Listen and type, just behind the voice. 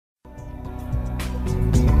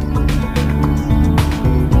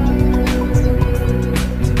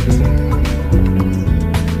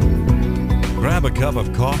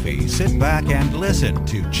of coffee, sit back and listen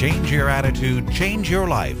to Change Your Attitude, Change Your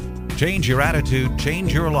Life. Change Your Attitude,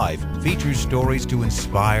 Change Your Life features stories to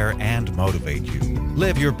inspire and motivate you.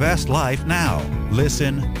 Live your best life now.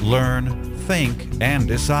 Listen, learn, think, and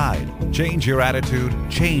decide. Change your attitude,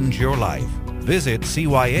 change your life. Visit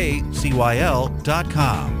CYACYL.com.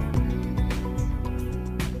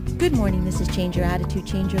 Good morning, this is Change Your Attitude,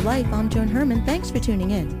 Change Your Life. I'm Joan Herman. Thanks for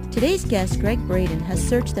tuning in. Today's guest, Gregg Braden, has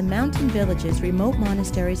searched the mountain villages, remote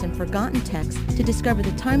monasteries, and forgotten texts to discover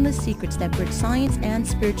the timeless secrets that bridge science and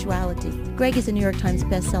spirituality. Gregg is a New York Times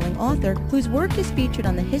best-selling author whose work is featured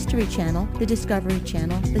on the History Channel, the Discovery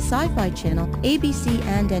Channel, the Sci Fi Channel, ABC,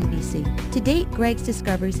 and NBC. To date, Gregg's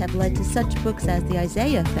discoveries have led to such books as The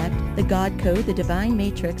Isaiah Effect, The God Code, The Divine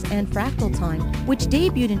Matrix, and Fractal Time, which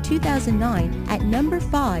debuted in 2009 at number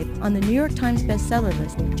 5 on the New York Times bestseller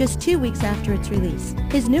list just 2 weeks after its release.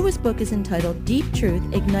 His newest book is entitled Deep Truth,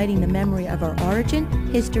 Igniting the Memory of Our Origin,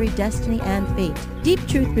 History, Destiny, and Fate. Deep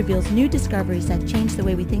Truth reveals new discoveries that change the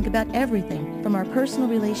way we think about everything, from our personal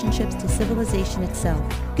relationships to civilization itself.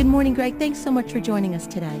 Good morning, Gregg. Thanks so much for joining us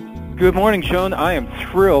today. Good morning, Joan. I am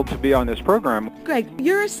thrilled to be on this program. Gregg,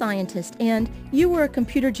 you're a scientist, and you were a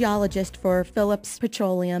computer geologist for Phillips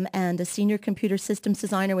Petroleum and a senior computer systems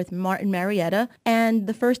designer with Martin Marietta and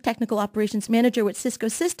the first technical operations manager with Cisco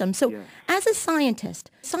Systems. So Yes. As a scientist,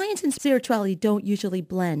 science and spirituality don't usually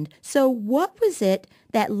blend. So what was it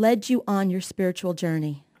that led you on your spiritual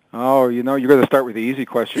journey? Oh, you're going to start with the easy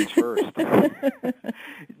questions first.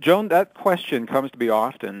 Joan, that question comes to be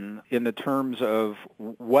often in the terms of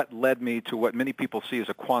what led me to what many people see as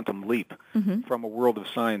a quantum leap from a world of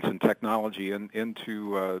science and technology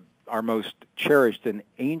into our most cherished and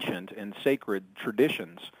ancient and sacred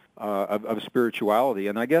traditions of spirituality.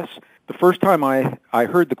 And I guess the first time I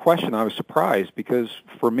heard the question, I was surprised because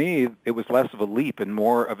for me, it was less of a leap and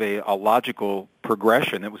more of a logical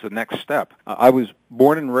progression. It was the next step. I was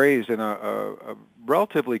born and raised in a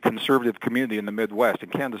relatively conservative community in the Midwest, in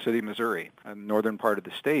Kansas City, Missouri, a northern part of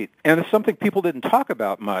the state. And it's something people didn't talk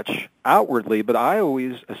about much outwardly, but I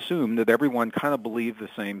always assumed that everyone kind of believed the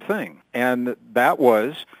same thing. And that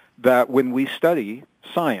was that when we study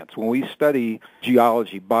science, when we study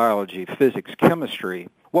geology, biology, physics, chemistry,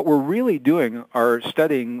 what we're really doing are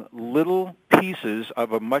studying little pieces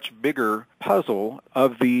of a much bigger puzzle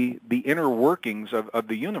of the inner workings of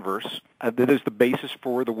the universe that is the basis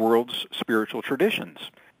for the world's spiritual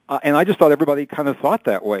traditions. And I just thought everybody kind of thought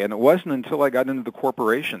that way. And it wasn't until I got into the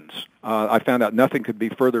corporations, I found out nothing could be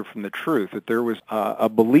further from the truth, that there was a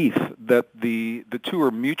belief that the two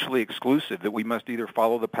are mutually exclusive, that we must either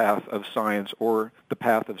follow the path of science or the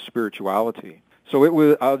path of spirituality. So it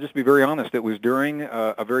was, I'll just be very honest, it was during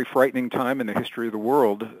a very frightening time in the history of the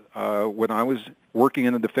world when I was working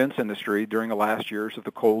in the defense industry during the last years of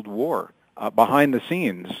the Cold War. Behind the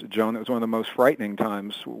scenes, Joan, it was one of the most frightening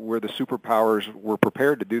times where the superpowers were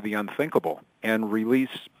prepared to do the unthinkable and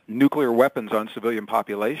release nuclear weapons on civilian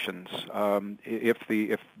populations if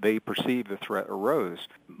they perceived the threat arose.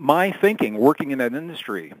 My thinking, working in that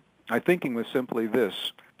industry, my thinking was simply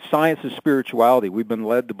this. Science is spirituality. We've been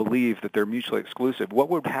led to believe that they're mutually exclusive. What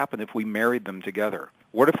would happen if we married them together?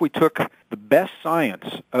 What if we took the best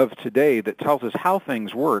science of today that tells us how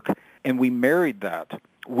things work and we married that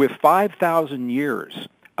with 5,000 years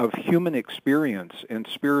of human experience and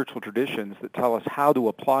spiritual traditions that tell us how to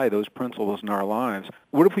apply those principles in our lives?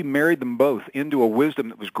 What if we married them both into a wisdom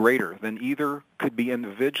that was greater than either could be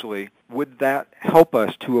individually? Would that help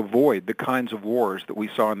us to avoid the kinds of wars that we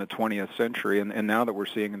saw in the 20th century and now that we're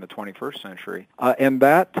seeing in the 21st century? And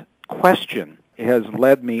that question has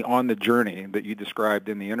led me on the journey that you described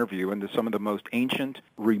in the interview into some of the most ancient,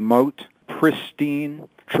 remote, pristine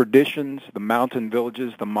traditions, the mountain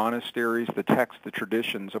villages, the monasteries, the texts, the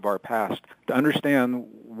traditions of our past, to understand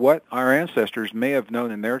what our ancestors may have known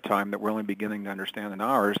in their time that we're only beginning to understand in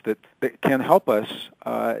ours, that can help us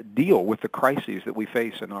deal with the crises that we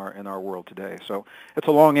face in our world today. So it's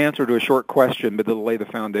a long answer to a short question, but it'll lay the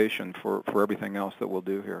foundation for everything else that we'll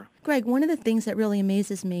do here. Gregg, one of the things that really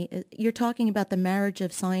amazes me is you're talking about the marriage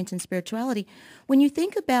of science and spirituality. When you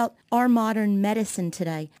think about our modern medicine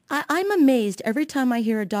today, I'm amazed every time I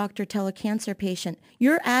hear a doctor tell a cancer patient,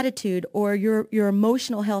 your attitude or your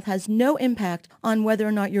emotional health has no impact on whether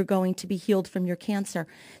or not you're going to be healed from your cancer.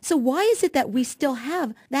 So why is it that we still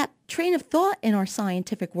have that train of thought in our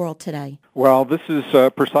scientific world today? Well, this is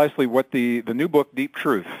precisely what the new book, Deep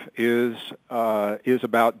Truth, is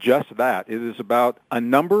about just that. It is about a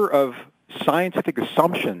number of scientific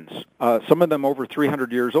assumptions, some of them over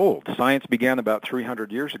 300 years old. Science began about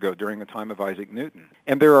 300 years ago during the time of Isaac Newton.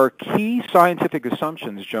 And there are key scientific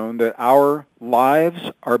assumptions, Joan, that our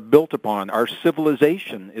lives are built upon, our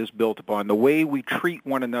civilization is built upon, the way we treat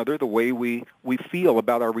one another, the way we feel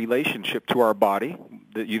about our relationship to our body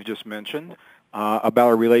that you've just mentioned, about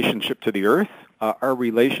our relationship to the earth, our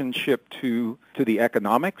relationship to the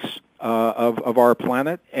economics of our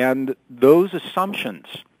planet. And those assumptions,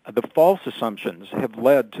 the false assumptions, have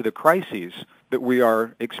led to the crises that we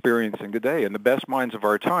are experiencing today. And the best minds of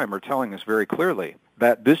our time are telling us very clearly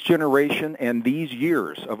that this generation and these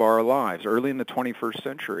years of our lives, early in the 21st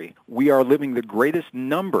century, we are living the greatest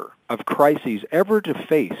number of crises ever to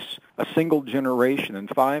face a single generation in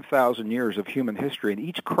 5,000 years of human history. And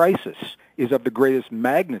each crisis is of the greatest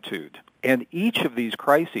magnitude. And each of these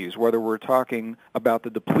crises, whether we're talking about the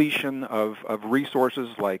depletion of resources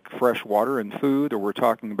like fresh water and food, or we're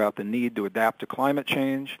talking about the need to adapt to climate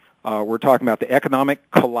change, we're talking about the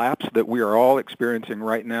economic collapse that we are all experiencing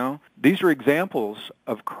right now. These are examples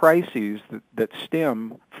of crises that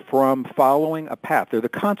stem from following a path. They're the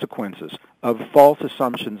consequences of false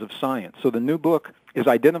assumptions of science. So the new book is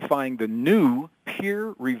identifying the new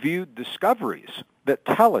peer-reviewed discoveries that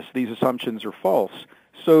tell us these assumptions are false,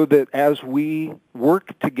 so that as we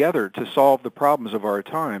work together to solve the problems of our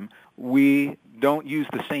time, we don't use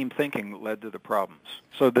the same thinking that led to the problems.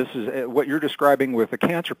 So this is what you're describing with a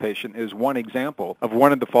cancer patient is one example of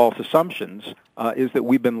one of the false assumptions, is that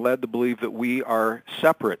we've been led to believe that we are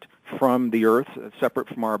separate from the earth, separate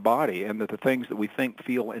from our body, and that the things that we think,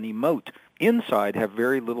 feel, and emote inside have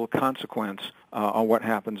very little consequence on what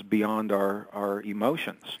happens beyond our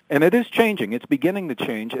emotions. And it is changing. It's beginning to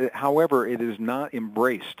change. However, it is not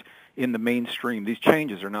embraced in the mainstream. These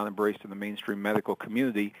changes are not embraced in the mainstream medical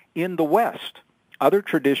community in the West. Other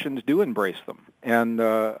traditions do embrace them, and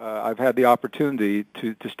I've had the opportunity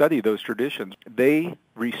to study those traditions. They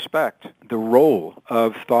respect the role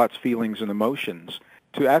of thoughts, feelings, and emotions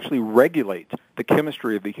to actually regulate the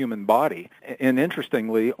chemistry of the human body. And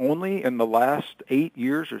interestingly, only in the last 8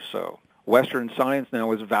 years or so, Western science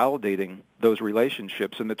now is validating those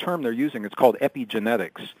relationships. And the term they're using, it's called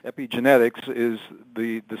epigenetics. Epigenetics is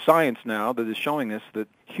the science now that is showing us that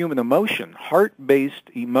human emotion,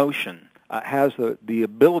 heart-based emotion, has the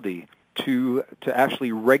ability to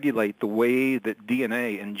actually regulate the way that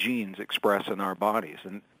DNA and genes express in our bodies.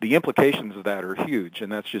 And the implications of that are huge,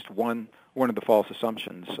 and that's just one of the false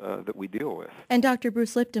assumptions that we deal with. And Dr.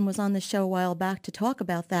 Bruce Lipton was on the show a while back to talk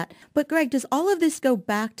about that. But Greg, does all of this go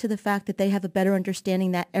back to the fact that they have a better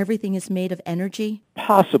understanding that everything is made of energy?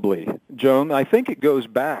 Possibly, Joan. I think it goes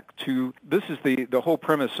back to, this is the whole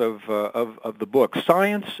premise of the book.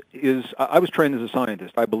 Science is, I was trained as a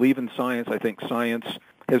scientist. I believe in science. I think science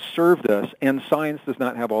has served us, and science does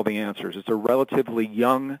not have all the answers. It's a relatively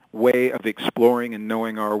young way of exploring and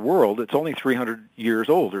knowing our world. It's only 300 years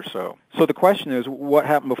old or so. So the question is, what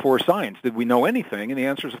happened before science? Did we know anything? And the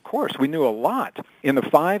answer is, of course, we knew a lot. In the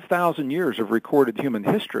 5,000 years of recorded human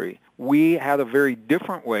history, we had a very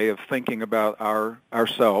different way of thinking about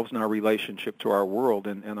ourselves and our relationship to our world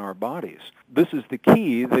and our bodies. This is the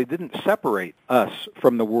key. They didn't separate us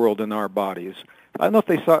from the world and our bodies. I don't know if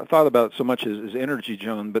they thought about it so much as energy,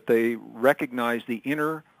 Joan, but they recognized the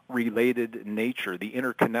interrelated nature, the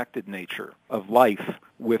interconnected nature of life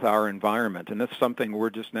with our environment. And that's something we're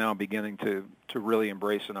just now beginning to really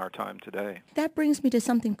embrace in our time today. That brings me to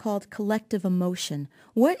something called collective emotion.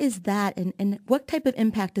 What is that, and what type of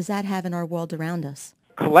impact does that have in our world around us?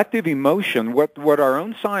 Collective emotion, what our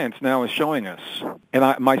own science now is showing us,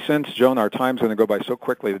 and my sense, Joan, our time's going to go by so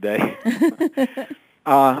quickly today.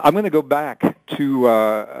 I'm going to go back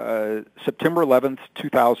to September 11th,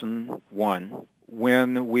 2001,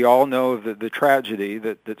 when we all know the tragedy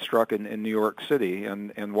that struck in New York City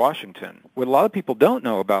and Washington. What a lot of people don't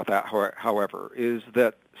know about that, however, is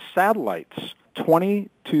that satellites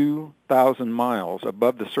 22,000 miles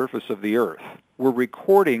above the surface of the Earth were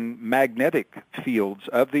recording magnetic fields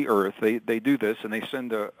of the Earth. They do this, and they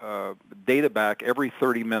send data back every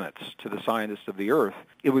 30 minutes to the scientists of the Earth.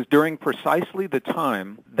 It was during precisely the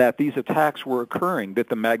time that these attacks were occurring that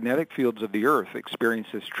the magnetic fields of the Earth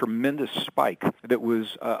experienced this tremendous spike that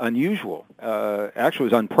was unusual. Actually,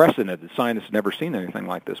 it was unprecedented. Scientists had never seen anything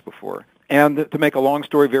like this before. And to make a long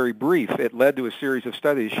story very brief, it led to a series of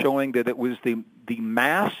studies showing that it was the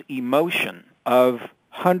mass emotion of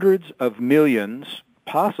hundreds of millions,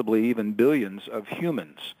 possibly even billions of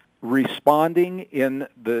humans responding in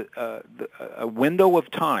a window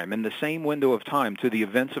of time, in the same window of time to the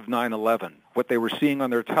events of 9/11, what they were seeing on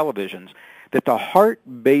their televisions, that the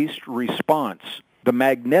heart-based response the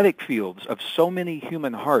magnetic fields of so many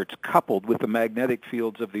human hearts coupled with the magnetic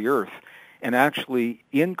fields of the earth and actually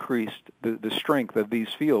increased the strength of these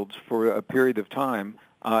fields for a period of time.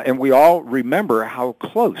 And we all remember how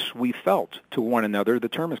close we felt to one another. The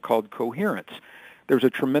term is called coherence. There's a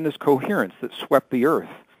tremendous coherence that swept the earth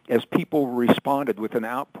as people responded with an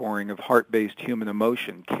outpouring of heart-based human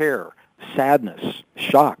emotion, care, sadness,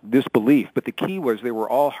 shock, disbelief. But the key was they were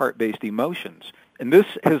all heart-based emotions. And this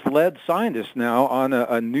has led scientists now on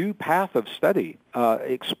a new path of study,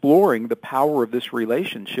 exploring the power of this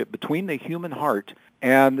relationship between the human heart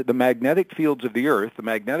and the magnetic fields of the earth, the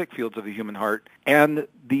magnetic fields of the human heart, and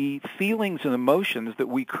the feelings and emotions that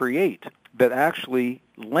we create that actually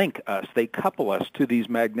link us. They couple us to these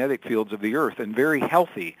magnetic fields of the earth in very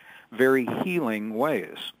healthy, very healing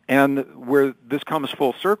ways. And where this comes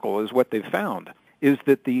full circle is what they've found, is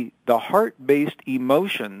that the heart-based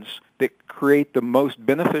emotions that create the most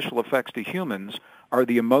beneficial effects to humans are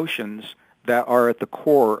the emotions that are at the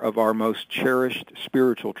core of our most cherished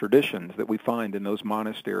spiritual traditions that we find in those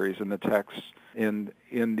monasteries and the texts in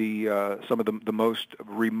the some of the most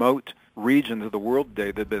remote regions of the world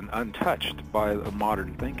today that have been untouched by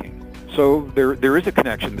modern thinking. So there is a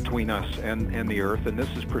connection between us and the earth, and this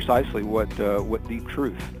is precisely what deep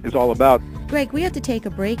truth is all about. Gregg, we have to take a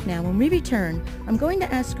break now. When we return, I'm going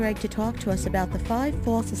to ask Gregg to talk to us about the 5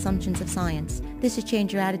 false assumptions of science. This is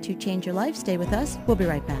Change Your Attitude, Change Your Life. Stay with us. We'll be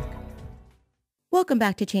right back. Welcome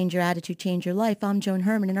back to Change Your Attitude, Change Your Life. I'm Joan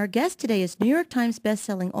Herman, and our guest today is New York Times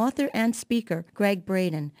bestselling author and speaker, Gregg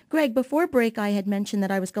Braden. Gregg, before break, I had mentioned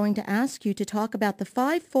that I was going to ask you to talk about the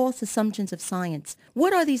 5 false assumptions of science.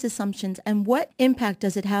 What are these assumptions, and what impact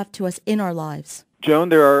does it have to us in our lives? Joan,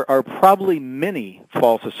 there are probably many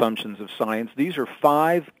false assumptions of science. These are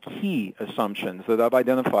 5 key assumptions that I've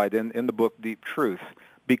identified in the book Deep Truth,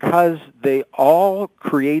 because they all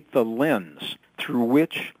create the lens through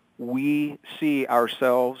which we see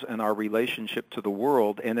ourselves and our relationship to the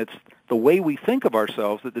world, and it's the way we think of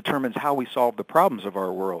ourselves that determines how we solve the problems of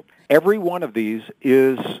our world. Every one of these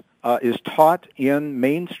is taught in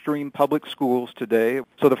mainstream public schools today.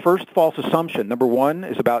 So the first false assumption, number 1,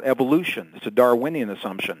 is about evolution. It's a Darwinian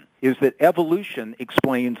assumption, is that evolution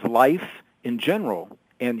explains life in general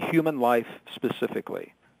and human life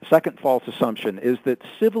specifically. Second false assumption is that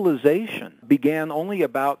civilization began only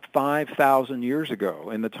about 5,000 years ago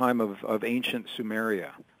in the time of ancient Sumeria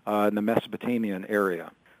in the Mesopotamian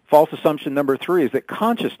area. False assumption number 3 is that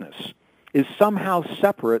consciousness is somehow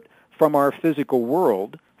separate from our physical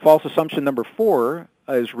world. False assumption number 4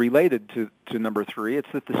 is related to number 3.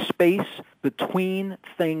 It's that the space between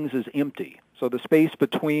things is empty. So the space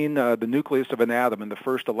between the nucleus of an atom and the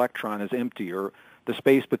first electron is empty, or the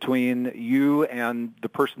space between you and the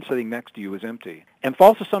person sitting next to you is empty. And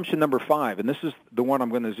false assumption number 5, and this is the one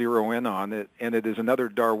I'm going to zero in on, and it is another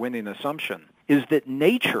Darwinian assumption, is that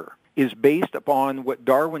nature is based upon what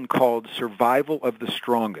Darwin called survival of the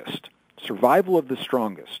strongest. Survival of the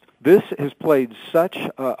strongest. This has played such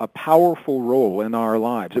a powerful role in our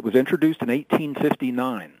lives. It was introduced in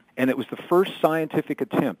 1859. And it was the first scientific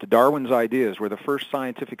attempt, Darwin's ideas were the first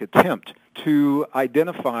scientific attempt to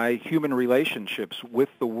identify human relationships with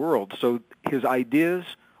the world. So his ideas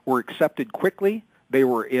were accepted quickly, they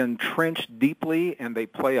were entrenched deeply, and they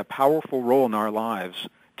play a powerful role in our lives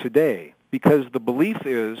today, because the belief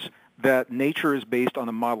is that nature is based on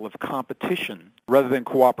a model of competition rather than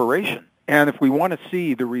cooperation. And if we want to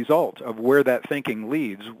see the result of where that thinking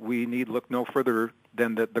leads, we need look no further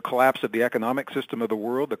than the collapse of the economic system of the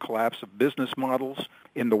world, the collapse of business models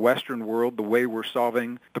in the Western world, the way we're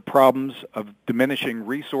solving the problems of diminishing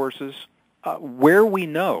resources. Where we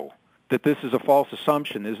know that this is a false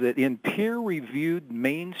assumption is that in peer-reviewed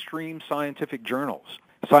mainstream scientific journals,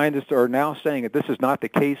 scientists are now saying that this is not the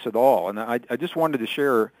case at all. And I just wanted to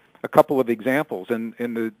share a couple of examples in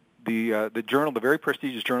the journal, the very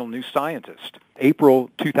prestigious journal New Scientist, April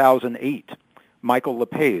 2008. Michael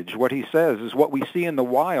LePage, what he says is what we see in the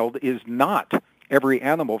wild is not every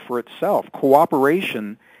animal for itself.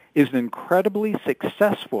 Cooperation is an incredibly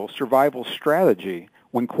successful survival strategy.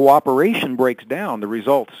 When cooperation breaks down, the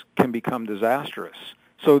results can become disastrous.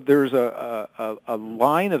 So there's a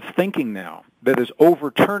line of thinking now that is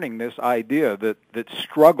overturning this idea that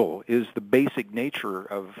struggle is the basic nature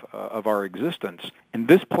of our existence. And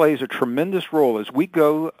this plays a tremendous role as we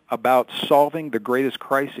go about solving the greatest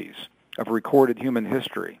crises of recorded human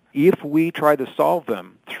history. If we try to solve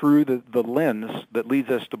them through the lens that leads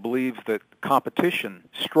us to believe that competition,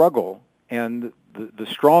 struggle, and the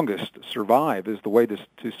strongest survive is the way to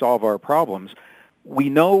solve our problems, we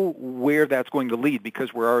know where that's going to lead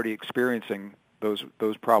because we're already experiencing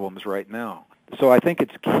those problems right now. So I think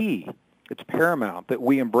it's key it's paramount that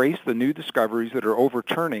we embrace the new discoveries that are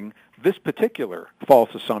overturning this particular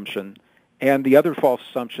false assumption and the other false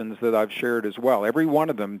assumptions that I've shared as well. Every one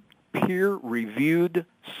of them, peer-reviewed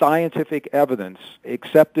scientific evidence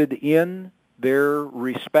accepted in their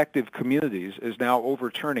respective communities is now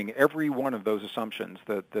overturning every one of those assumptions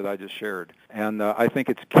that I just shared. And I think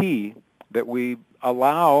it's key that we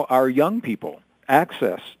allow our young people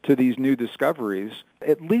access to these new discoveries,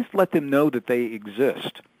 at least let them know that they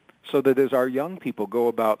exist, so that as our young people go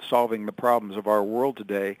about solving the problems of our world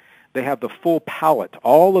today, they have the full palette,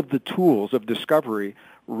 all of the tools of discovery,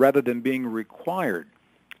 rather than being required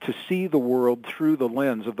to see the world through the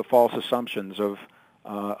lens of the false assumptions of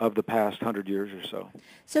the past 100 years or so.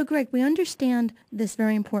 So, Gregg, we understand this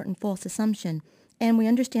very important false assumption, and we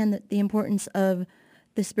understand that the importance of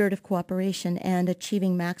the spirit of cooperation and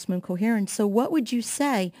achieving maximum coherence. So what would you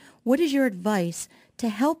say, what is your advice to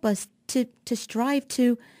help us to strive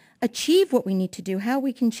to achieve what we need to do, how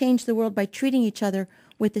we can change the world by treating each other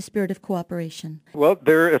with the spirit of cooperation? Well,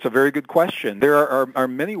 it's a very good question. There are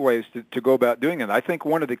many ways to go about doing it. I think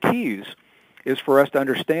one of the keys is for us to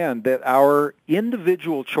understand that our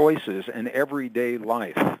individual choices in everyday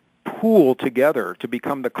life pool together to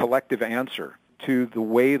become the collective answer to the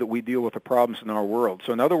way that we deal with the problems in our world.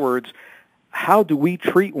 So in other words, how do we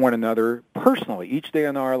treat one another personally each day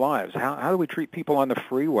in our lives? How do we treat people on the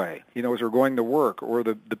freeway, as we're going to work, or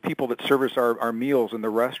the people that service our meals in the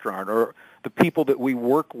restaurant, or the people that we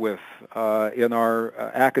work with in our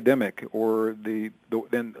academic or the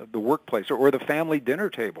workplace, or the family dinner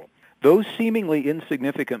table? Those seemingly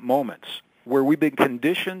insignificant moments where we've been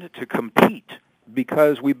conditioned to compete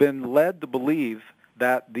because we've been led to believe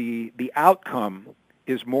that the outcome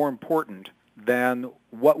is more important than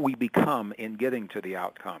what we become in getting to the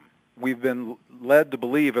outcome. We've been led to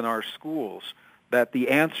believe in our schools that the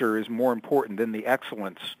answer is more important than the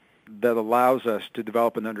excellence that allows us to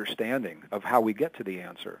develop an understanding of how we get to the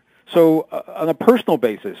answer. So on a personal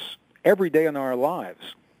basis, every day in our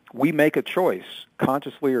lives, we make a choice,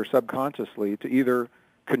 consciously or subconsciously, to either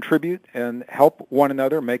contribute and help one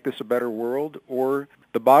another make this a better world, or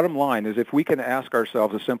the bottom line is if we can ask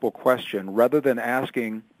ourselves a simple question, rather than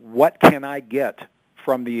asking, what can I get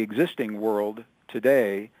from the existing world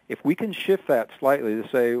today, if we can shift that slightly to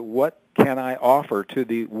say, what can I offer to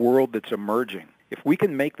the world that's emerging? If we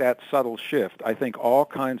can make that subtle shift, I think all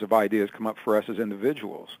kinds of ideas come up for us as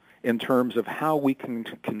individuals in terms of how we can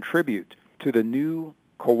contribute to the new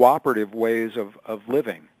cooperative ways of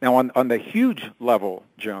living. Now, on the huge level,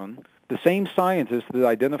 Joan, the same scientists that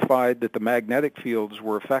identified that the magnetic fields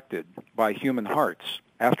were affected by human hearts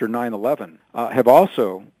after 9/11 have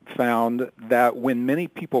also found that when many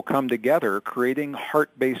people come together creating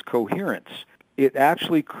heart-based coherence, it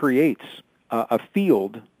actually creates a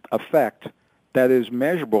field effect that is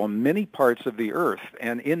measurable in many parts of the earth.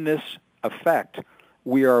 And in this effect,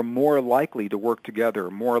 we are more likely to work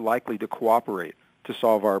together, more likely to cooperate to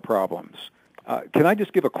solve our problems. Can I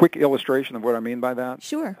just give a quick illustration of what I mean by that?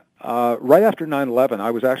 Sure. Right after 9/11,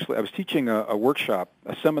 I was teaching a workshop,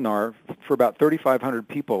 a seminar for about 3,500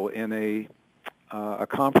 people in a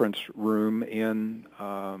conference room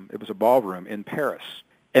it was a ballroom in Paris.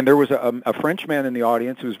 And there was a Frenchman in the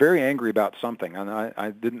audience who was very angry about something, and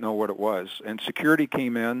I didn't know what it was. And security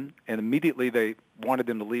came in, and immediately they wanted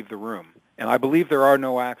him to leave the room. And I believe there are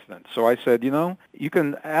no accidents. So I said, you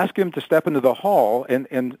can ask him to step into the hall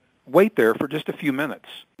and wait there for just a few minutes,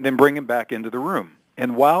 then bring him back into the room.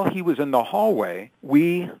 And while he was in the hallway,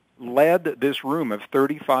 we led this room of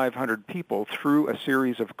 3,500 people through a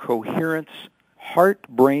series of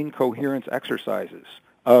heart-brain coherence exercises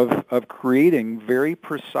of creating very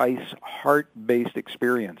precise heart-based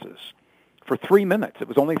experiences for 3 minutes. It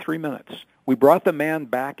was only 3 minutes. We brought the man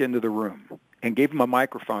back into the room and gave him a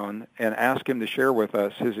microphone and asked him to share with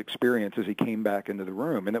us his experience as he came back into the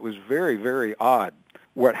room. And it was very, very odd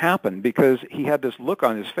what happened, because he had this look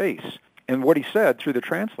on his face. And what he said through the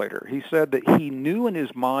translator, he said that he knew in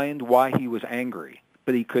his mind why he was angry,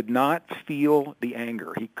 but he could not feel the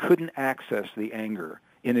anger. He couldn't access the anger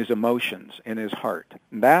in his emotions, in his heart.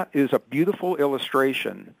 And that is a beautiful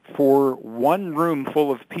illustration for one room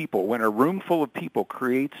full of people. When a room full of people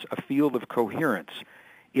creates a field of coherence,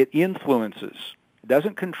 it influences. It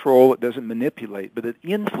doesn't control, it doesn't manipulate, but it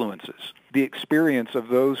influences the experience of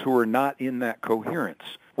those who are not in that coherence.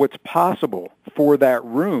 What's possible for that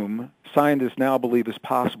room, scientists now believe is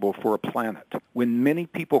possible for a planet. When many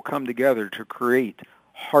people come together to create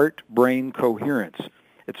heart-brain coherence,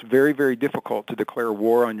 It's very, very difficult to declare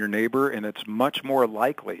war on your neighbor, and it's much more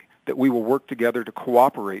likely that we will work together to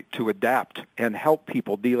cooperate, to adapt, and help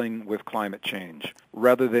people dealing with climate change,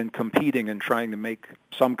 rather than competing and trying to make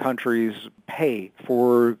some countries pay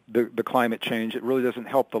for the climate change. It really doesn't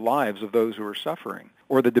help the lives of those who are suffering,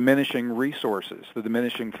 or the diminishing resources, the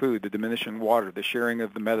diminishing food, the diminishing water, the sharing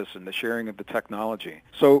of the medicine, the sharing of the technology.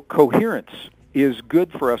 So coherence is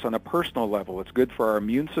good for us on a personal level. It's good for our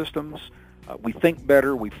immune systems. We think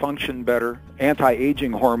better, we function better.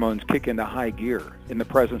 Anti-aging hormones kick into high gear in the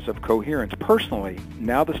presence of coherence. Personally,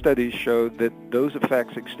 now the studies show that those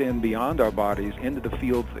effects extend beyond our bodies into the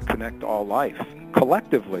fields that connect all life.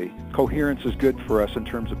 Collectively, coherence is good for us in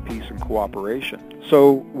terms of peace and cooperation.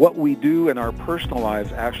 So what we do in our personal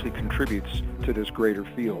lives actually contributes to this greater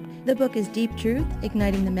field. The book is Deep Truth,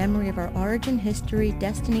 Igniting the Memory of Our Origin, History,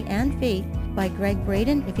 Destiny, and Faith by Gregg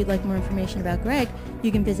Braden. If you'd like more information about Gregg,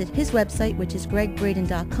 you can visit his website, which is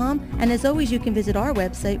greggbraden.com. And as always, you can visit our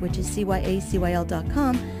website, which is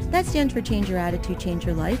CYACYL.com. That stands for Change Your Attitude, Change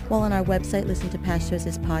Your Life. While on our website, listen to past shows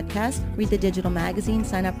as podcasts, read the digital magazine,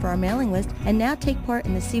 sign up for our mailing list, and now take part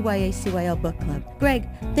in the CYACYL book club. Gregg,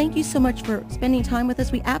 thank you so much for spending time with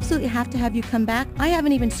us. We absolutely have to have you come back. I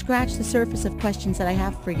haven't even scratched the surface of questions that I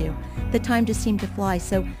have for you. The time just seemed to fly.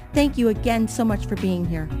 So thank you again so much for being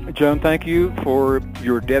here. Joan, thank you for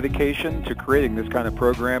your dedication to creating this kind of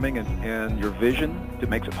programming and your vision that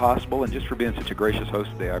makes it possible, and just for being such a gracious host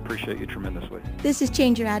today. I appreciate you tremendously. This is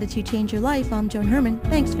Change Your Attitude, Change Your Life. I'm Joan Herman.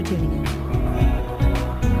 Thanks for tuning in.